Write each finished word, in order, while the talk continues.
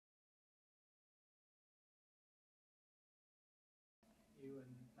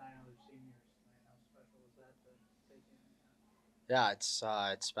9 other seniors tonight. How special was that to take in that? Yeah, it's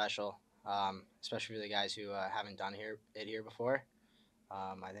special, especially for the guys who haven't done here before.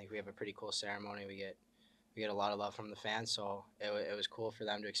 I think we have a pretty cool ceremony. We get a lot of love from the fans, so it was cool for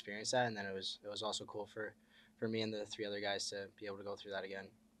them to experience that, and then it was also cool for me and the three other guys to be able to go through that again.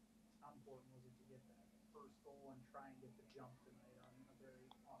 How important was it to get that first goal and try and get the jump tonight on a very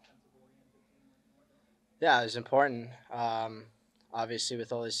offensive oriented team like Northern? Yeah, it was important. Obviously,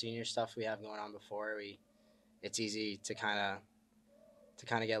 with all the senior stuff we have going on before, we it's easy to kind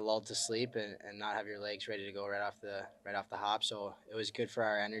of get lulled to sleep and not have your legs ready to go right off the hop. So it was good for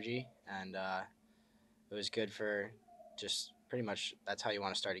our energy, and it was good for just pretty much that's how you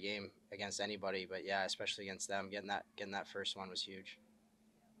want to start a game against anybody. But yeah, especially against them, getting that first one was huge.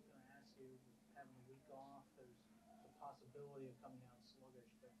 Yeah, I was going to ask you, with having a week off, there's the possibility of coming out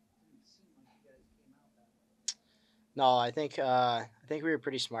sluggish, but it didn't seem like you guys came out that way. No, I think we were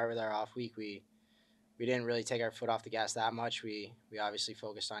pretty smart with our off week. We didn't really take our foot off the gas that much. We obviously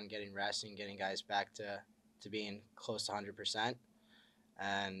focused on getting rest and getting guys back to being close to 100%.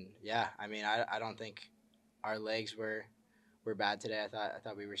 And yeah, I mean, I don't think our legs were bad today. I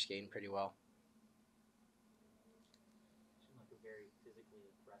thought we were skating pretty well. Seemed like a very physically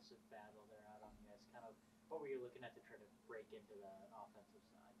aggressive battle there out on the ice. Kind of what were you looking at to try to break into the offensive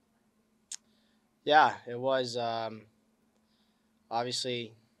side tonight? Yeah, it was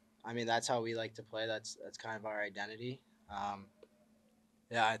obviously. I mean, that's how we like to play. That's kind of our identity. Um,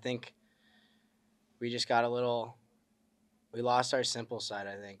 yeah, I think we just got a little. We lost our simple side.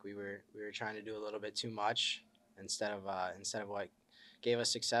 I think we were trying to do a little bit too much instead of what gave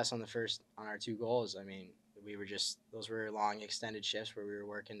us success on our two goals. I mean, we were just those were long extended shifts where we were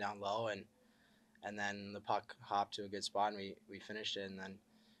working down low and then the puck hopped to a good spot and we finished it and then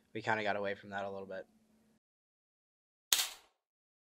we kind of got away from that a little bit.